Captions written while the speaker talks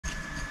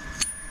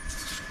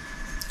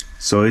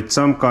So it's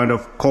some kind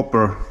of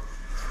copper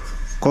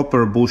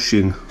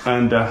bushing,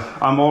 and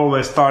I'm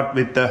always start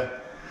with the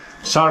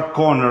sharp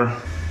corner.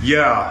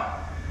 Yeah,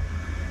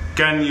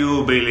 can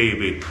you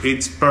believe it?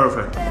 It's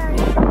perfect.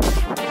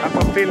 I'm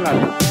from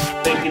Finland.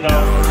 Take it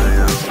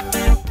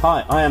out.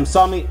 Hi, I am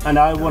Sami and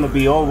I want to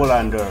be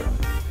Overlander.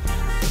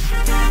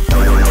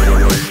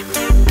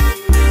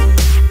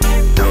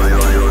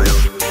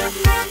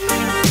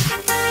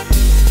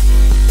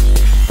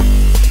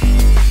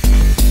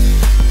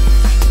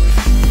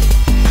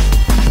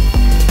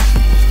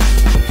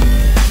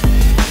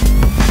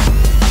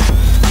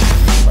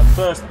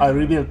 First, I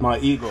revealed my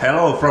ego.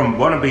 Hello from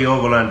Wannabe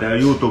Overlander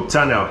YouTube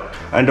channel.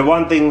 And the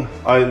one thing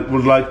I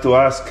would like to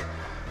ask,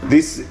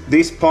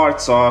 these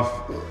parts are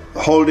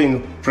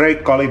holding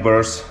brake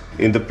calipers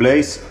in the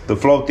place, the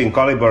floating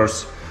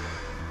calipers,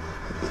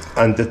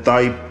 and the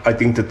type, I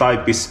think the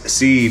type is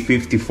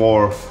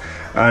C54,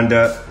 and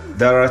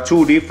there are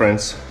two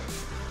differences.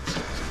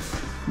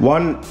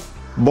 One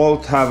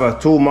both have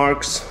two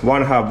marks,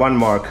 one have one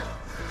mark,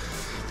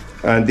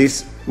 and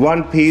this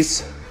one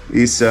piece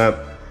is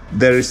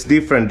there is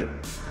different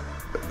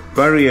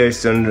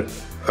variation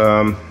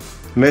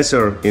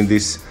measure in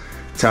this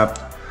tab,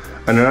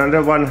 and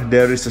another one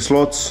there is a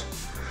slots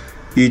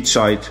each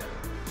side.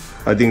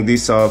 I think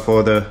these are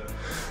for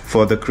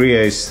the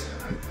crease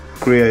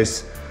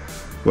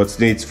what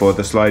needs for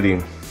the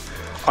sliding.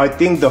 I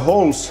think the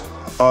holes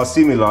are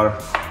similar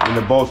in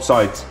the both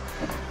sides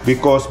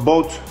because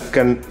both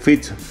can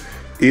fit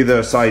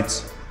either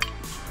sides,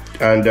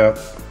 and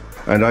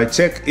I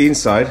checked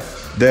inside,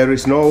 there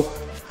is no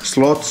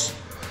slots,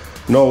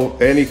 no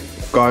any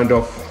kind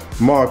of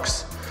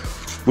marks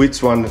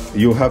which one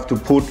you have to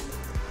put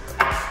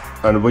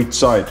and which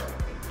side,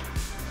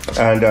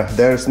 and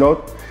there is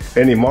not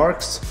any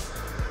marks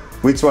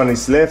which one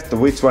is left,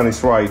 which one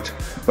is right.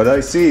 But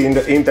I see in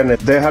the internet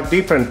they have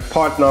different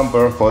part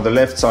number for the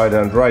left side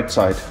and right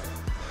side,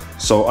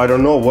 so I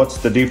don't know what's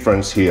the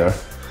difference here.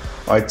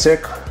 I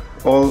check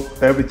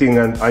everything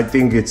and I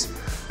think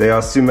they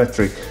are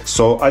symmetric,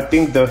 so I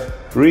think the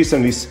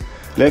reason is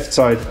left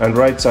side and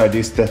right side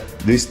is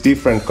this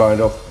different kind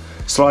of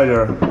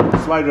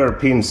slider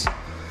pins.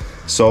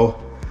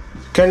 So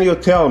can you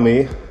tell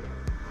me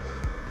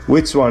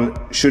which one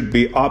should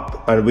be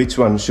up and which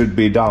one should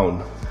be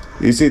down?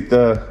 Is it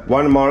the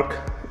one mark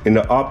in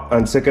the up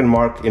and second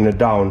mark in the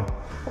down,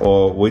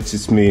 or which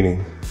is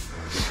meaning?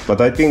 But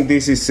I think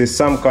this is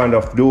some kind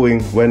of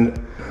doing when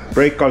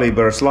brake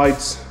caliper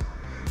slides,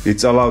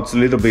 it's allowed a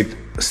little bit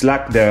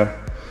slack there,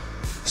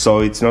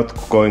 so it's not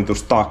going to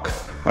stuck.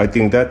 I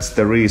think that's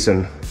the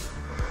reason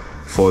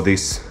for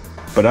this.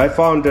 But I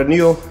found a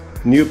new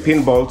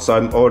pin bolts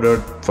I'm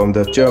ordered from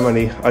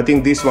Germany. I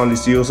think this one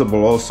is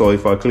usable also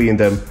if I clean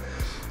them.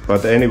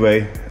 But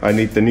anyway, I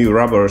need the new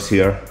rubbers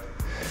here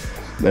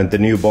and the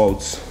new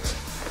bolts.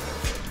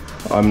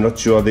 I'm not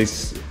sure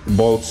these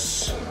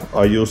bolts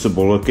are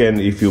usable again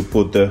if you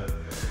put the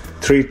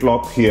thread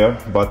lock here.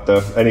 But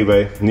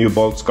anyway, new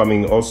bolts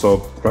coming also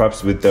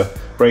perhaps with the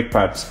brake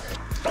pads.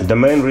 The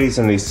main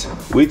reason is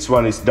which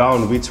one is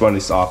down, which one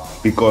is up,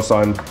 because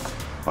I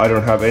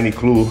don't have any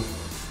clue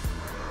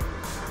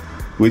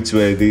which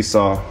way these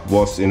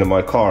was in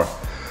my car,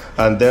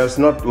 and there's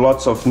not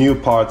lots of new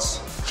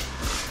parts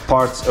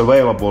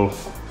available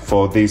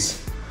for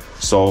this,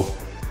 so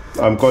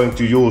I'm going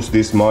to use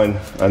this mine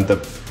and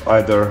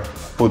either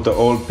put the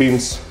old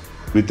pins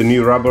with the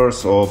new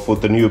rubbers or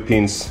put the new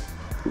pins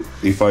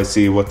if I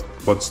see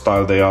what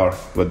style they are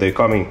when they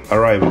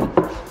arriving.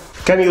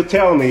 Can you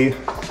tell me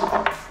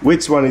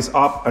which one is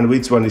up and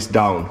which one is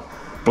down?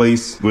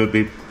 Please, will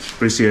be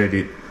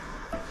appreciated.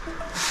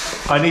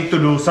 I need to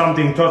do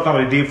something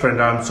totally different.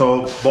 I'm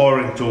so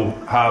boring to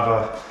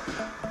have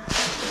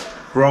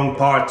wrong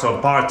parts or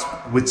parts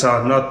which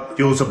are not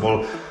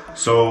usable.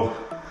 So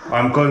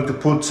I'm going to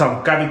put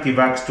some cavity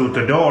wax to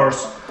the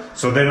doors,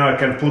 so then I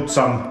can put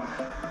some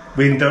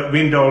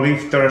window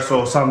lifters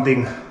or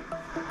something,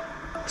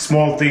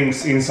 small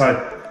things inside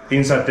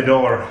the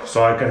door,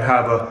 so I can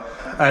have a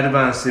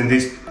advance in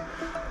this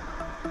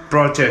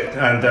project,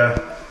 and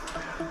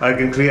I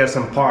can clear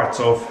some parts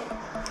off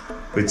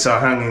which are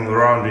hanging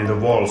around in the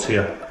walls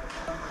here.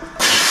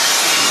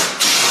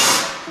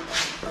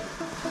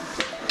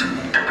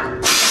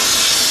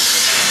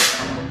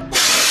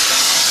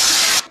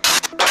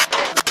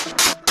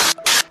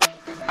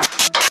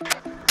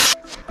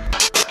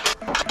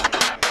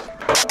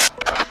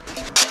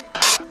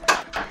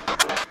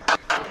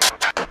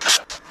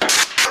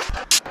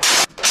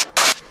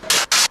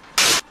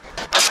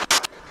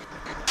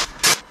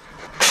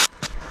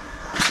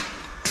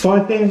 So I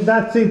think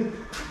that's it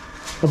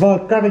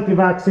about cavity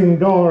waxing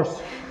doors.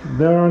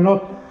 There are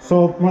not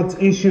so much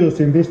issues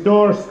in these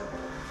doors,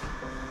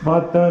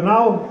 but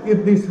now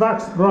if this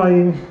wax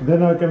drying,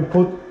 then I can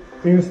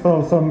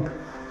install some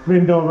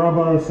window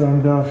rubbers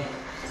and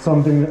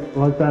something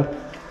like that.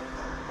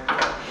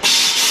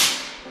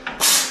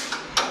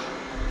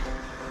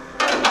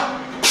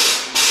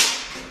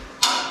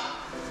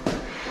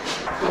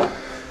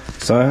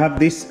 So I have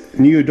these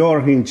new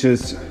door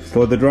hinges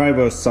for the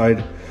driver's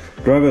side,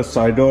 driver's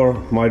side door,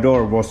 my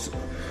door was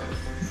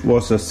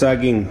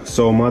sagging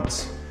so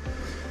much.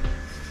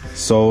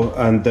 So,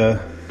 and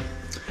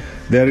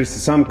there is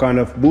some kind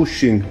of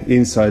bushing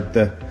inside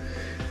the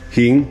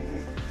hinge,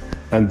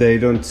 and they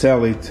don't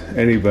sell it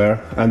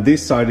anywhere. And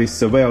this side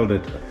is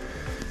welded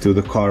to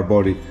the car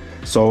body.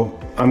 So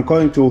I'm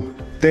going to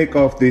take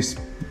off this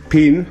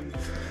pin,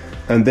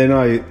 and then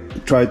I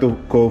try to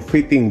go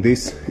fitting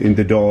this in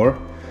the door.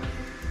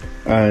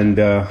 And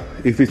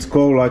if it's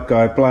go like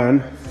I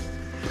plan,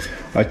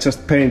 I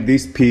just paint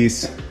this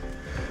piece,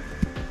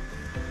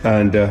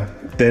 and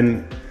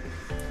then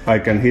I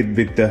can hit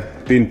with the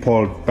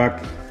pinball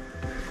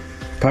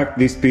pack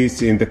this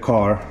piece in the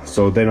car,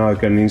 so then I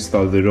can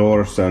install the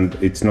doors and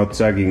it's not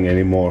sagging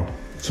anymore.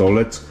 So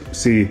let's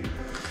see,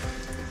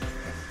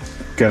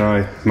 can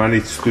I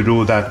manage to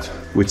do that,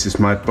 which is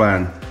my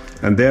plan.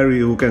 And there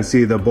you can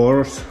see the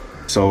bores.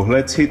 So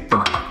let's hit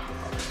the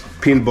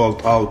pin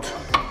bolt out.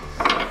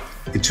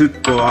 It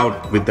should go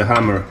out with the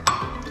hammer.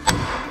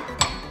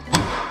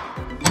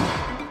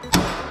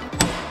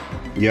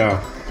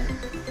 Yeah.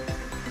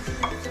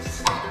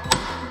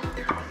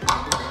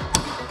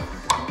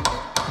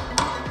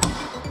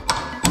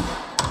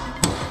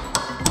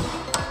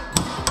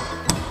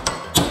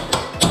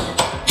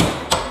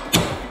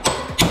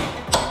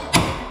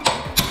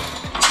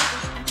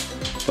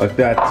 Like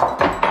that.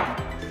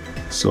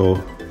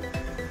 So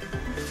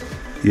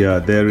yeah,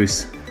 there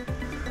is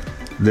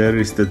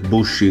that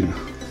bushing.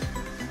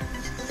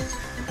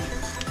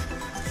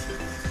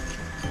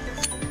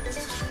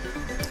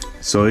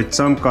 So it's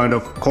some kind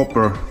of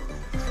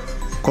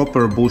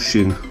copper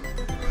bushing.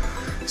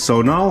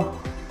 So now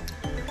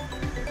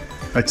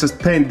I just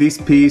paint this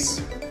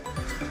piece.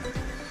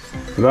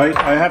 Right,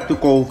 I have to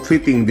go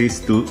fitting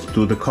this to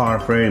the car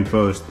frame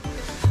first.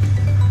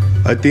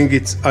 I think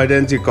it's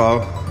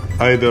identical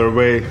either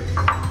way.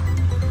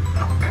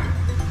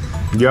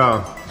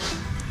 Yeah,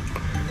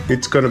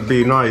 it's gonna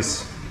be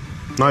nice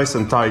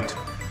and tight.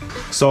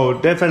 So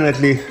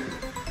definitely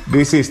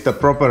this is the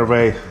proper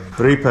way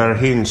repair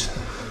hinge.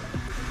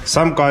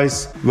 Some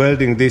guys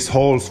welding these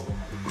holes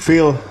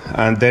fill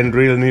and then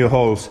drill new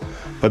holes,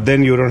 but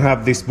then you don't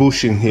have this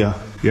bushing here.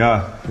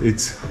 Yeah,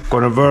 it's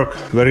gonna work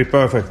very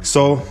perfect.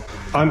 So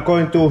I'm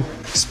going to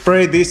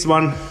spray this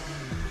one.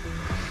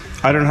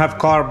 I don't have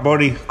car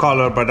body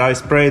color, but I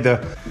spray the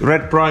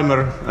red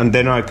primer, and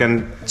then I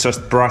can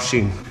just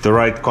brushing the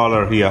right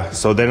color here,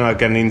 so then I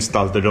can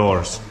install the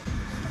doors.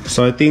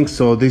 So I think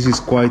so this is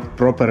quite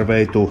proper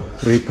way to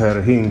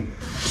repair hinge.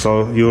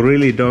 So you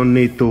really don't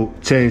need to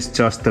change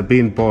just the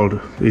pin bolt.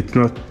 It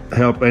not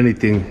help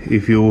anything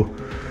if you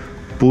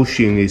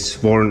bushing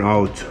is worn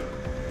out.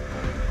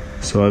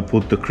 So I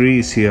put the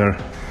grease here.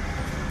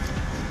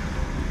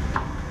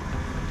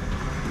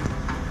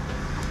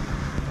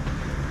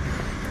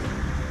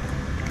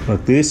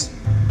 Like this.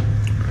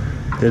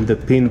 Then the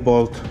pin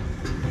bolt.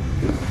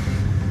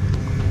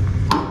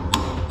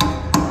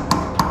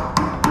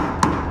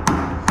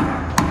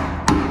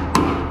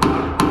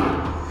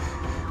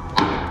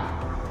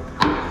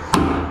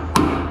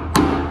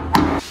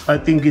 I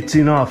think it's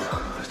enough.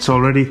 It's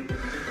already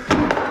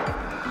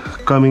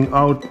coming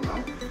out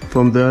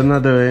from the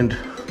another end.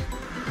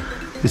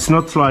 It's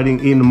not sliding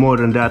in more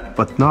than that,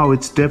 but now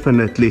it's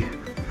definitely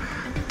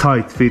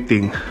tight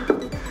fitting.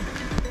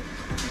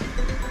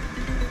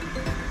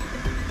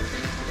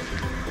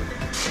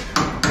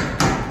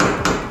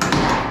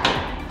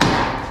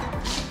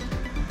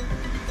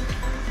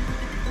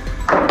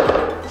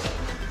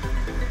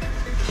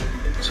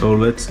 So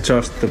let's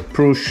just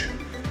brush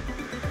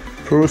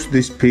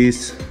this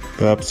piece.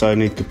 Perhaps I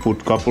need to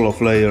put a couple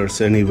of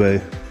layers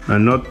anyway,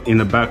 and not in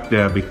the back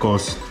there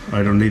because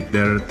I don't need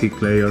their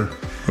thick layer.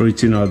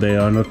 Original, they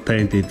are not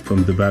painted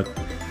from the back.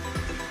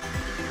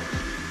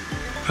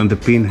 And the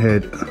pin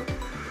head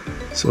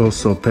is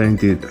also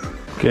painted.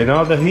 Okay,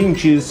 now the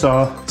hinges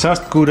are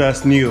just good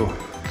as new,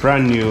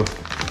 brand new.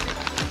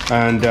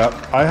 And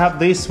I have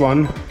this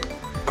one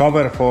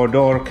cover for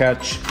door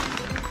catch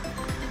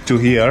to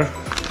here,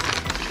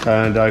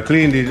 and I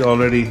cleaned it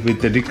already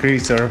with the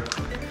degreaser.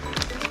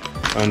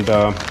 And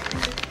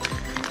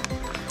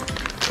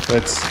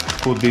let's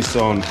put this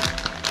on.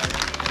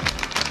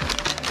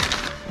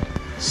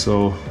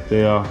 So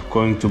they are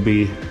going to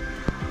be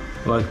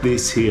like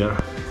this here.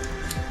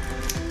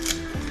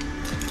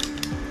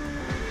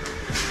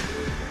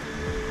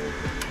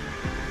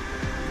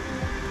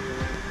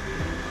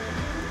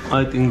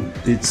 I think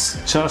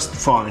it's just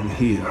fine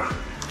here.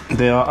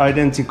 They are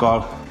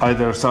identical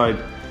either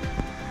side.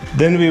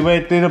 Then we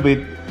wait a little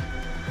bit,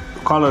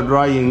 color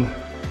drying,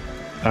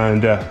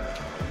 and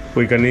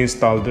we can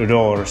install the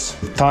doors.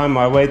 Time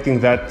I'm waiting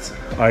that,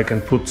 I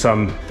can put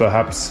some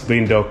perhaps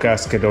window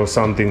gasket or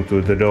something to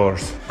the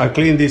doors. I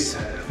clean these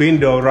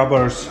window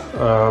rubbers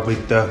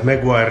with the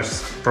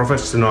Meguiar's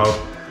professional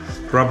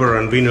rubber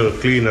and vinyl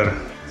cleaner.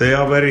 They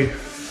are very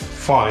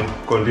fine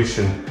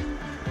condition.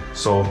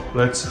 So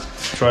let's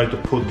try to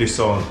put this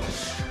on.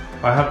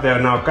 I have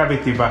there now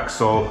cavity wax,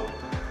 so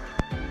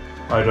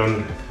I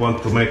don't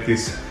want to make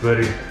this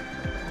very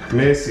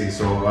messy,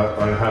 so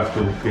I have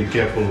to be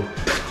careful.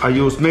 I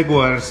use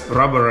Meguiar's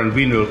rubber and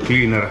vinyl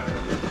cleaner,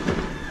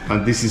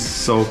 and this is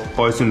so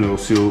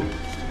poisonous, you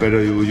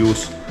better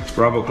use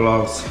rubber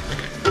gloves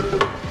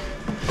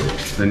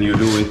than you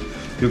do it.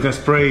 You can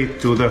spray it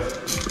to the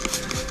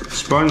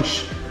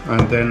sponge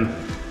and then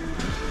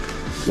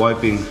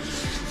wiping.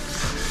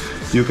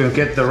 You can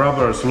get the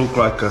rubbers look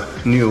like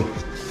new.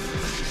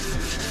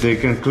 They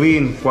can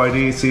clean quite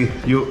easy.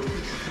 You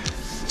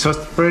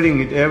just spreading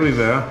it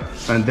everywhere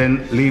and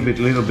then leave it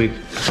little bit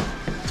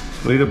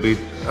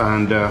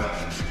and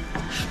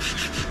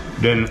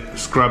then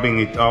scrubbing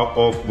it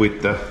off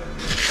with the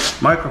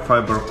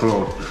microfiber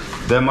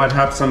cloth. They might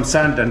have some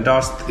sand and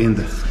dust in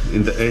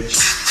the edge.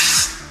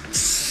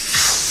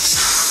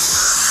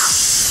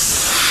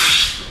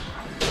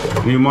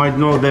 You might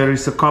know there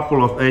is a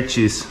couple of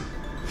edges.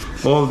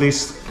 All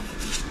this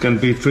can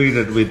be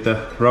treated with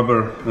the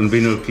rubber and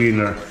vinyl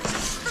cleaner.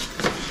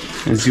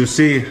 As you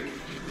see,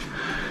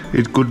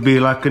 it could be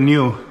like a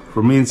new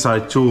from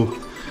inside too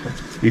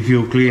if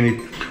you clean it.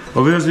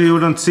 Obviously you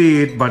don't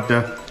see it, but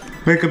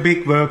make a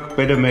big work,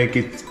 better make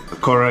it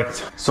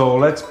correct. So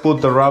let's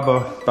put the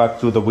rubber back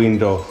to the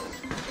window.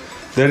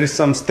 There is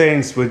some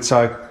stains which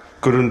I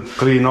couldn't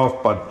clean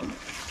off, but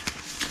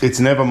it's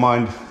never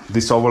mind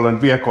this Overland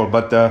vehicle,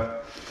 but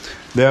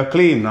they are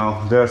clean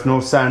now. There's no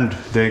sand.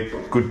 They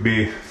could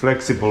be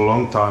flexible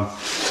long time.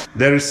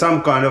 There is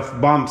some kind of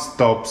bump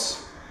stops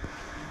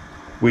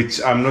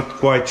which I'm not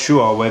quite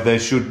sure where they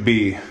should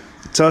be.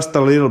 Just a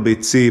little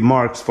bit see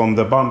marks from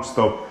the bump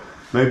stop.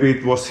 Maybe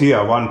it was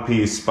here one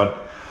piece,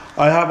 but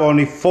I have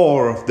only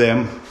 4 of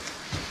them.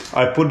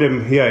 I put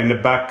them here in the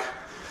back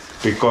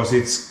because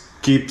it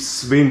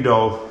keeps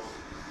window.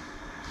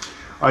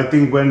 I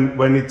think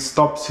when it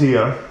stops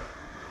here,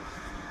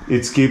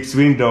 it keeps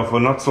window for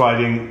not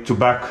sliding to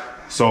backwards,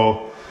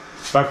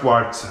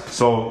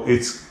 so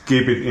it's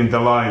keep it in the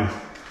line.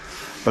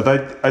 But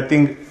I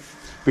think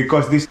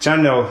because this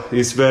channel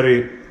is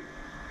very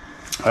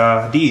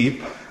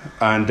deep,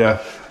 and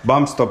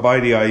bump stop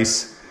idea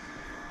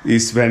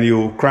is when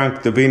you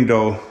crank the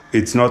window,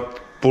 it's not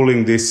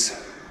pulling this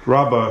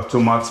rubber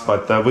too much,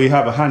 but we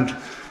have a hand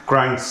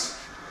cranks,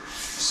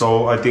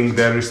 so I think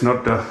there is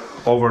not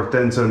over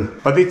tension.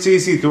 But it's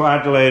easy to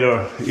add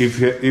later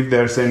if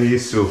there's any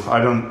issue. I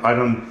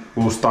don't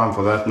lose time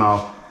for that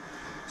now.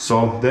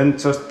 So then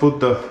just put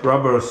the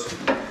rubbers,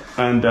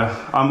 and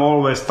I'm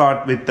always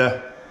start with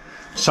the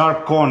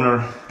sharp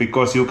corner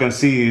because you can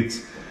see it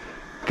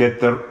get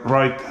the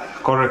right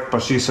correct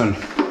position,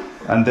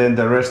 and then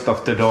the rest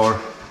of the door.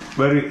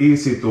 Very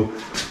easy to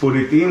put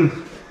it in,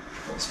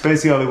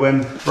 especially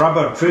when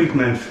rubber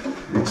treatment,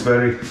 it's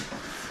very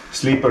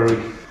slippery.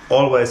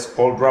 Always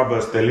old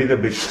rubbers, they're a little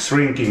bit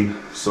shrinking,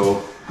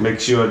 so make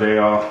sure they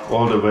are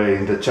all the way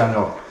in the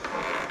channel,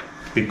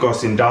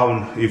 because in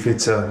down, if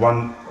it's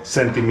 1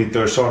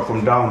 centimeter short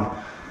from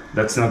down,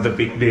 that's not a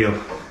big deal,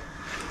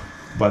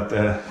 but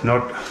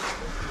not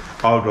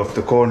out of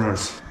the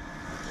corners.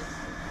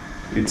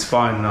 It's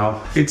fine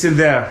now. It's in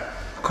there,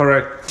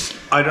 correct.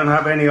 I don't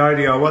have any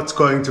idea what's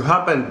going to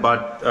happen,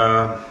 but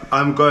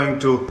I'm going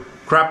to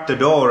grab the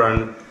door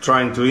and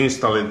trying to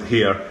install it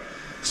here.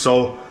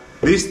 So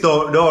this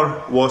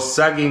door was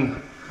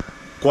sagging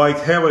quite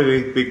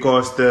heavily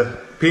because the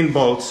pin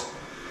bolts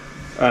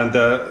and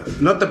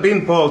not the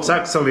pin bolts,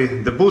 actually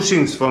the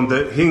bushings from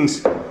the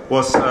hinge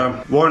was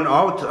worn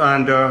out,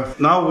 and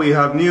now we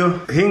have new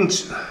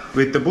hinge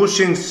with the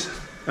bushings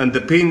and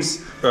the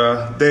pins.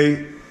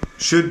 They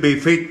should be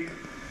fit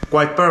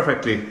quite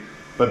perfectly,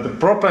 but the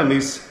problem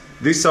is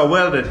these are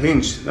welded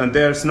hinge and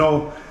there's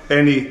no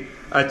any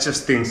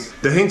adjusting.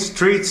 The hinge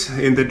treats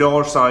in the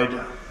door side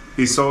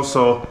is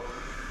also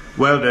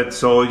welded,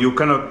 so you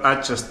cannot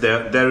adjust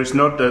there. There is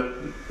not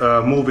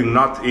a moving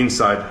nut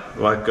inside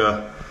like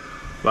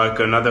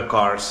another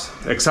cars.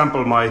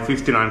 Example, my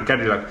 59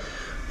 Cadillac.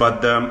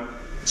 But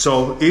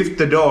so if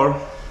the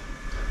door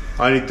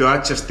I need to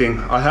adjusting,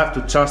 I have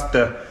to just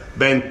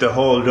bend the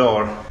whole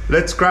door.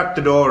 Let's grab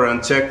the door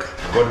and check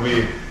what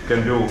we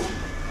can do.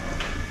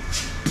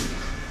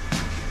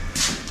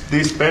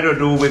 This better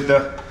do with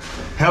the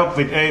help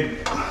with aid,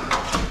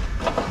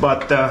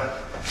 but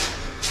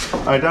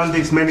I done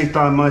this many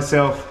times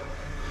myself,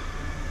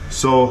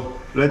 so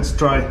let's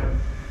try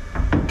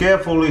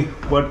carefully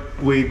what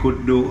we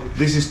could do.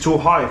 This is too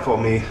high for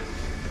me.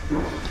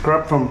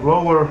 Grab from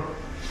lower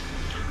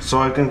so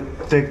I can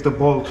take the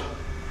bolt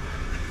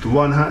to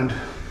one hand,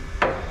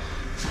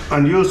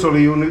 and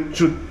usually you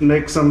should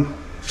make some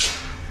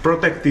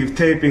protective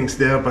tapings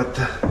there, but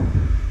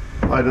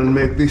I don't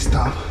make this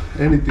time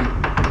anything.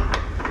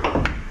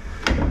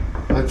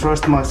 I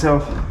trust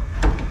myself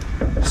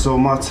so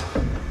much,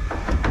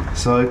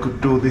 so I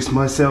could do this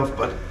myself,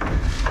 but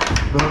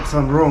perhaps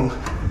I'm wrong.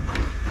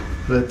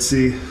 Let's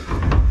see.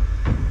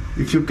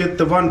 If you get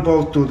the one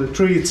bolt to the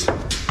treats,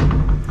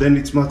 then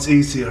it's much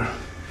easier.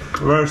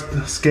 Worst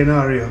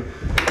scenario,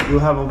 you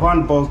have a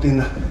one bolt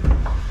in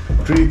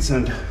treats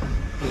and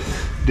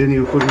then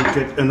you couldn't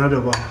get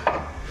another one.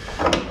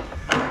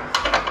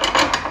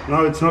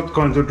 Now it's not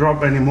going to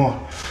drop anymore.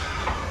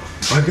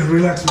 I can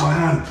relax my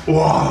hand.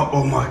 Wow,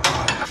 oh my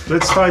god.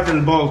 Let's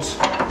tighten bolts.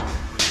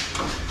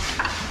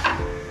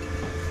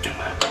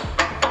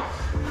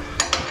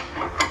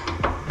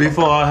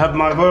 Before I have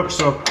my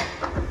workshop,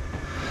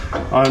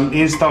 I'm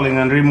installing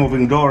and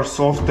removing doors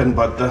often,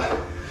 but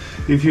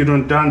if you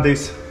don't done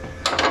this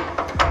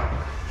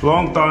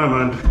long time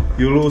and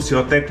you lose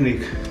your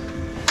technique.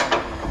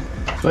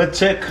 Let's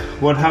check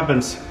what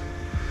happens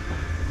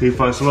if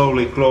I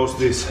slowly close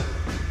this.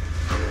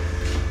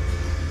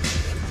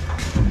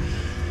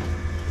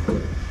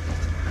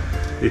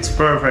 It's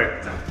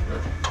perfect.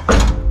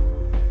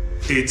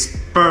 It's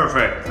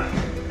perfect.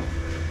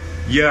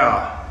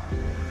 Yeah.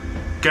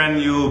 Can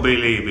you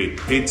believe it?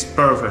 It's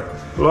perfect.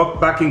 Lock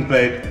backing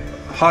plate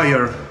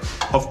higher,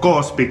 of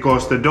course,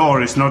 because the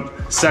door is not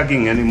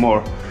sagging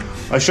anymore.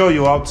 I show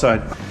you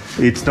outside.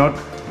 It's not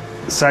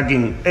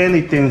sagging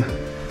anything.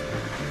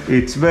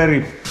 It's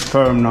very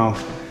firm now.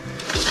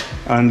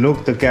 And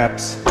look the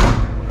gaps.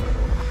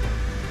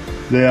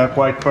 They are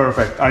quite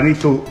perfect. I need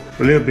to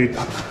a little bit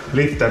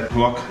lift that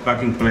lock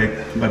backing plate,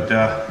 but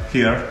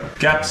here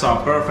gaps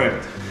are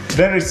perfect.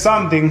 There is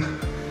something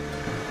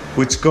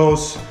which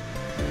goes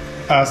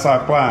as I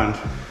planned,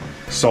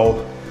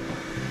 so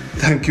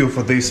thank you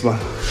for this one.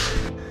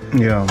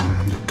 Yeah,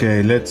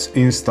 okay, let's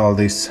install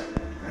this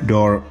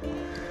door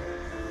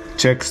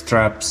check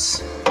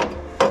straps.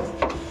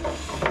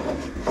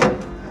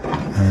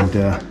 And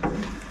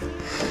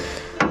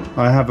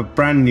I have a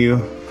brand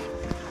new.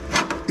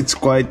 It's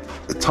quite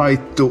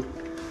tight to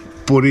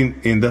put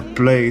in the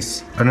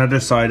place. Another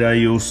side I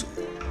use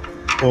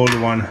old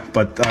one,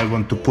 but I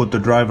want to put the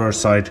driver's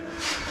side,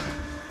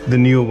 the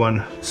new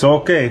one. So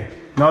okay,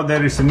 now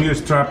there is a new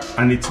strap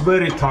and it's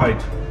very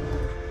tight.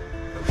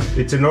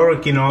 It's an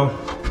original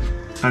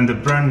and the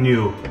brand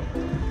new.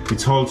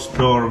 It holds the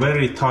door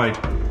very tight.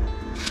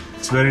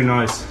 It's very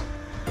nice.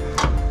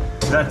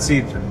 That's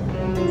it.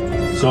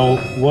 So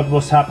what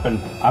was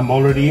happened? I'm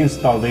already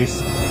installed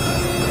this.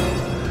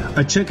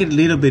 I check it a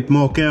little bit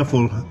more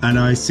careful and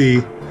I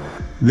see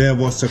there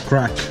was a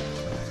crack.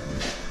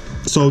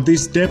 So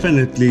this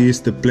definitely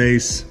is the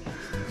place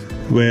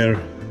where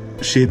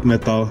sheet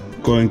metal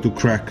going to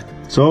crack.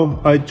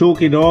 So I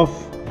took it off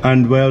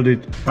and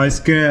welded. I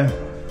scare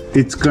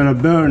it's gonna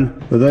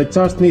burn, but I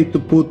just need to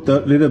put a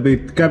little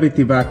bit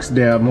cavity wax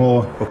there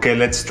more. Okay,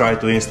 let's try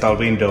to install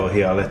window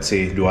here. Let's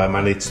see, do I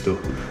manage to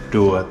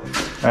do it?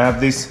 I have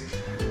this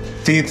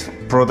teeth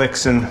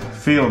protection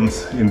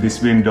films in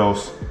these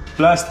windows.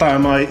 Last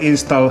time I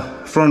installed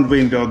front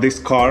window, this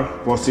car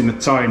was in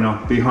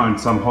China behind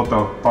some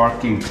hotel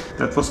parking.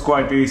 That was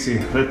quite easy.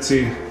 Let's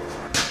see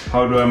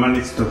how do I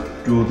manage to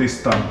do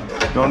this time.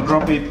 Don't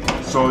drop it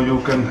so you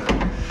can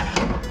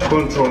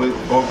control it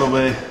all the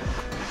way.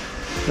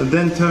 And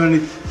then turn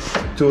it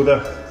to the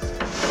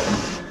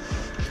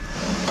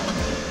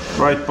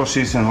right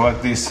position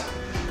like this.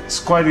 It's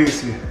quite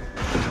easy.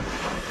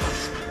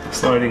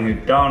 Sliding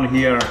it down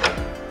here,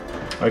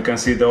 I can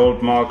see the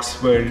old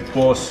marks where it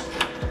was.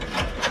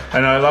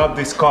 And I love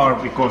this car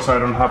because I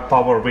don't have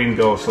power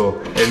windows or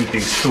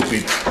anything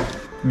stupid.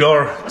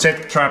 Door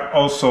check trap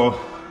also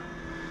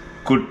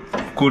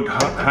could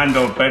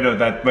handle better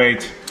that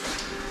weight.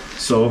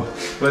 So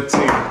let's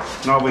see.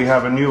 Now we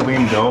have a new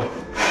window.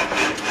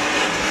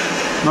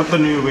 Not a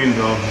new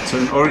window, it's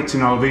an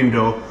original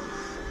window,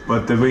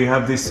 but we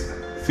have this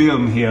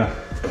film here.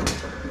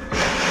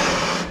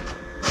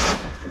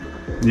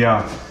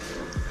 Yeah,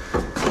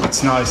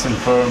 it's nice and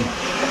firm.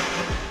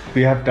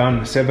 We have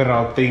done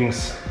several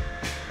things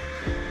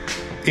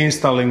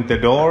installing the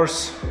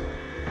doors,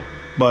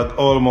 but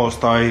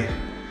almost I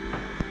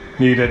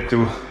needed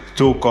to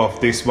take off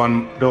this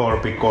one door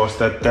because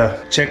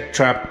that check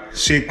trap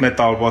sheet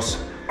metal was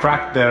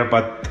cracked there,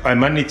 but I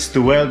managed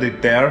to weld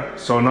it there,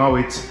 so now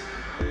it's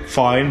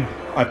fine.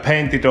 I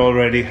painted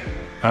already,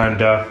 and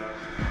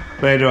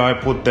later I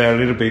put there a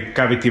little bit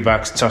cavity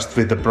wax just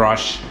with the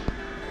brush.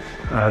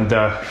 And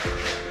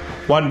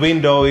one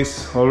window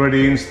is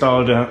already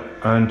installed,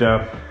 and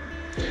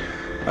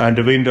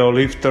the window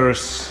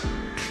lifters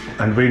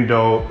and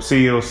window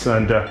seals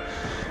and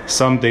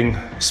something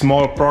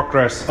small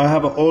progress. I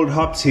have old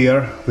hubs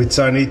here which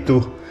I need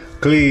to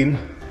clean.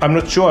 I'm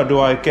not sure do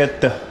I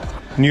get the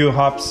new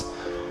hubs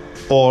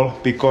all,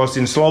 because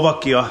in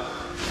Slovakia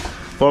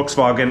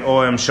Volkswagen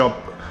OEM shop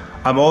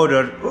I'm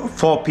ordered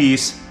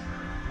 4-piece,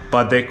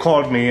 but they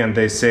called me and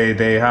they say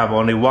they have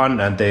only one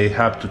and they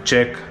have to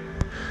check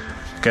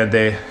can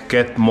they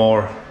get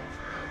more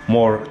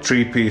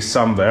 3-piece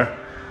somewhere.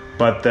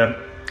 But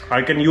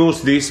I can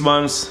use these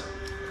ones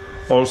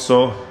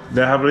also.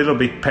 They have a little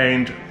bit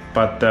paint,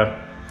 but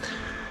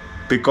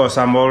because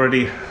I'm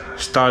already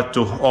start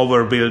to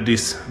overbuild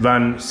this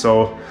van,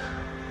 so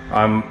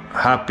I'm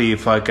happy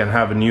if I can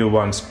have new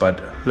ones.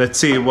 But let's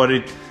see what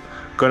it's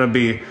gonna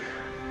be.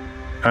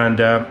 And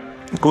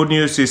good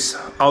news is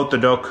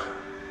Autodoc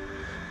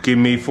give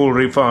me full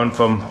refund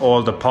from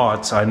all the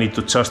parts. I need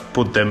to just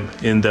put them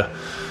in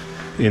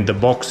the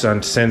box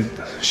and send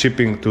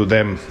shipping to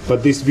them.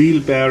 But these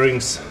wheel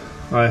bearings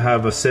I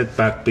have a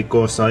setback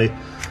because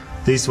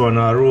this one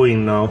are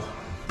ruined now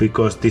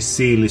because this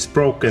seal is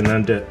broken,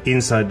 and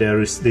inside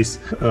there is this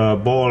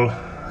ball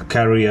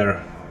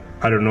carrier.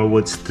 I don't know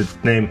what's the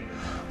name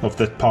of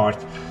that part,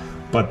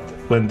 but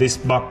when this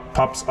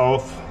pops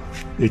off,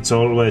 it's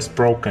always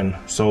broken,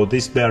 so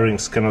these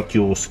bearings cannot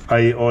use.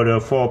 I order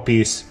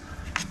 4-piece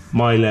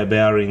𝐓𝐈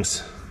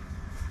bearings,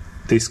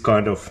 this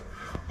kind of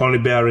only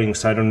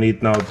bearings. I don't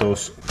need now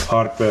those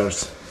hard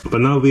bears.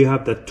 But now we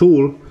have that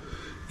tool,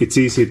 it's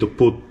easy to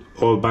put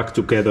all back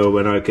together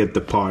when I get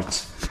the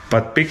parts.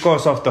 But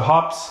because of the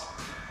hubs,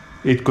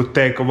 it could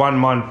take 1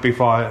 month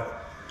before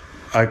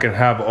I can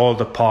have all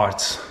the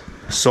parts.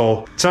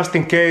 So just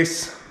in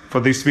case for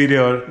this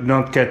video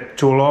not get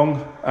too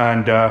long,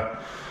 and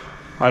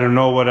I don't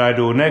know what I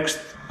do next,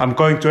 I'm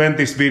going to end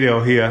this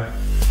video here.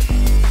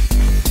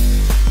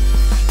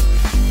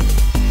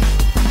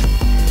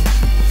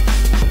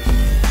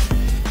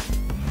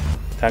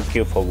 Thank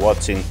you for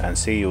watching, and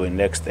see you in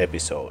next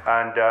episode.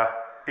 And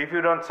if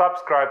you don't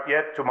subscribe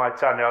yet to my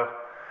channel,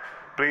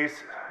 please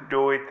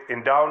do it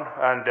in down,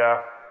 and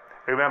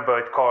remember,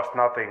 it costs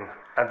nothing.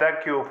 And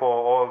thank you for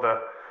all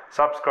the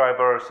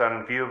subscribers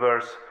and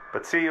viewers.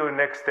 But see you in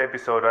next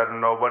episode. I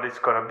don't know what it's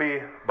gonna be,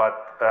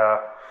 but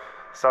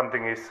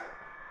something is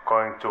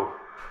going to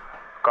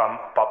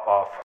pop off.